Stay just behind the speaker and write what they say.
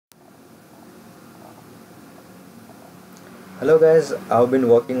Hello guys, I've been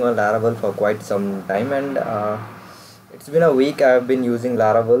working on Laravel for quite some time and it's been a week I've been using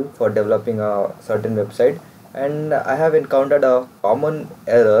Laravel for developing a certain website, and I have encountered a common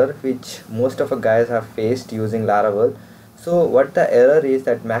error which most of the guys have faced using Laravel. So what the error is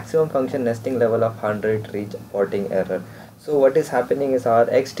that maximum function nesting level of 100 reach aborting error. So what is happening is our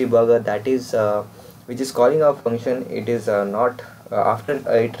xdebugger, that is which is calling a function, it is not after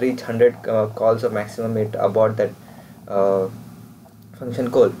it reach 100 calls of maximum, it abort that uh,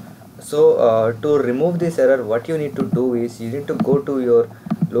 function call. So to remove this error, what you need to do is you need to go to your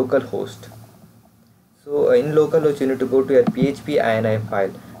local host. So in localhost you need to go to your php ini file,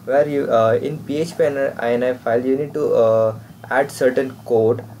 where you in php ini file you need to add certain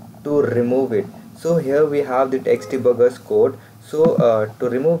code to remove it. So here we have the xdebugger's code. So to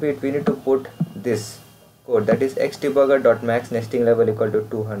remove it we need to put this code, that is xdebugger.max nesting level equal to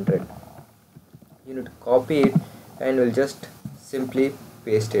 200. You need to copy it and we'll just simply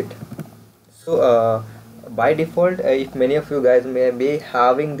paste it. So by default, if many of you guys may be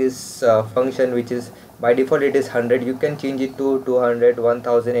having this function which is by default it is 100, you can change it to 200,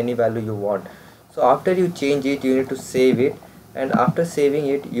 1000, any value you want. So after you change it you need to save it, and after saving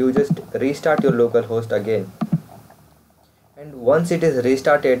it you just restart your local host again, and once it is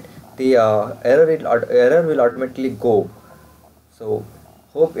restarted the error will automatically go. So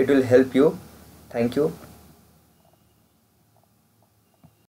hope it will help you. Thank you.